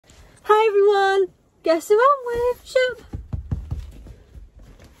Hi everyone, guess who I'm with? Sherpa.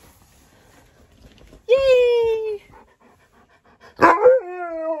 Yay!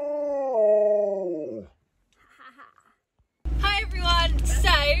 Hi everyone,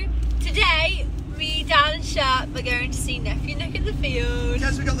 so today me, Dad and Sherpa are going to see Nephew Nick in the field.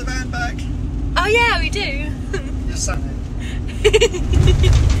 Guess we got the van back. Oh yeah, we do. You're Sunday.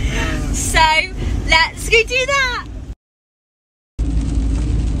 So let's go do that.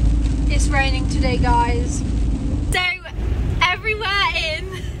 It's raining today, guys. So everywhere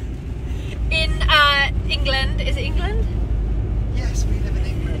in England, is it England? Yes, we live in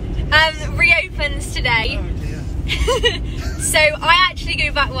England. Reopens today. Oh dear. So I actually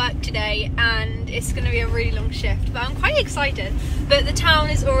go back work today and it's going to be a really long shift, but I'm quite excited. But the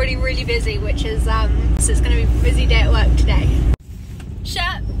town is already really busy, which is so it's going to be a busy day at work today.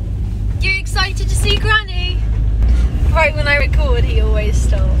 Sherpa, you excited to see Granny? Right when I record, he always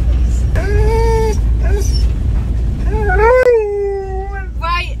stops. Right. I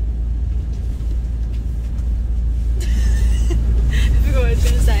forgot what I was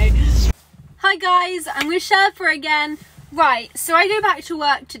going to say. Hi guys, I'm with Sherpa again. Right, so I go back to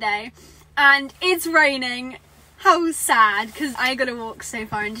work today and it's raining. How sad, because I gotta walk so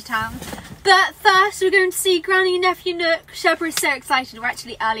far into town. But first we're going to see Granny and Nephew Nook. Sherpa is so excited. We're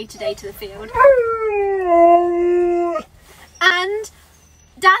actually early today to the field. And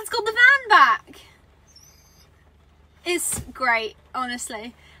Dad's got the van back. It's great,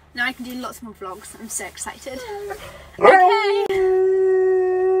 honestly. Now I can do lots more vlogs. I'm so excited. Okay.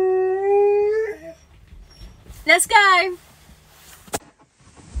 Let's go.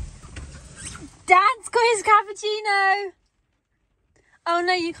 Dad's got his cappuccino. Oh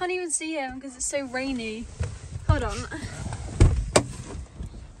no, you can't even see him because it's so rainy. Hold on. Look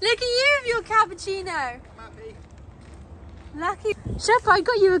at you with your cappuccino. Happy. Lucky. Sherpa, I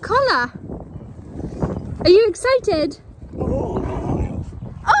got you a collar. Are you excited?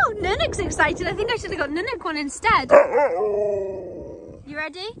 Oh, Nunuk's excited. I think I should have got Nunuk one instead. You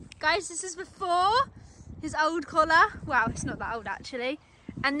ready? Guys, this is before his old collar. Wow, it's not that old actually.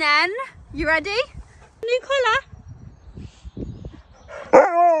 And then, you ready? New collar.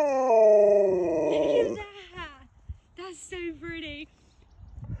 Look at that. That's so pretty.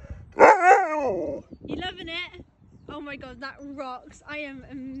 You loving it? Oh my god, that rocks. I am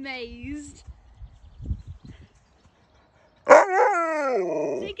amazed. Say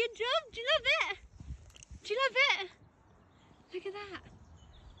good job. Do you love it? Do you love it? Look at that.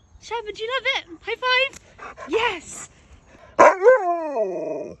 Sherpa, do you love it? High five. Yes.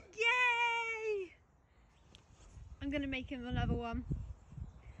 Yay. I'm going to make him another one.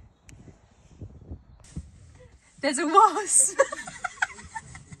 There's a wasp.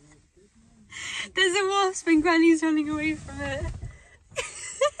 There's a wasp and Granny's running away from it.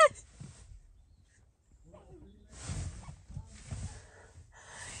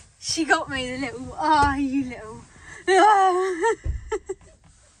 She got me, the little, ah, you little.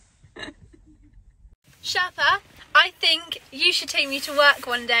 Sherpa, I think you should take me to work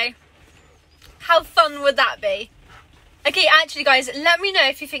one day. How fun would that be? Okay, actually guys, let me know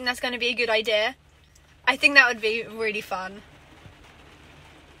if you think that's going to be a good idea. I think that would be really fun.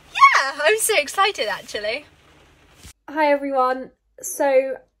 Yeah, I'm so excited actually. Hi everyone.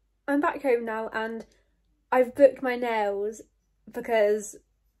 So I'm back home now and I've booked my nails because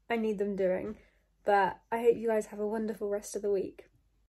I need them doing. But I hope you guys have a wonderful rest of the week.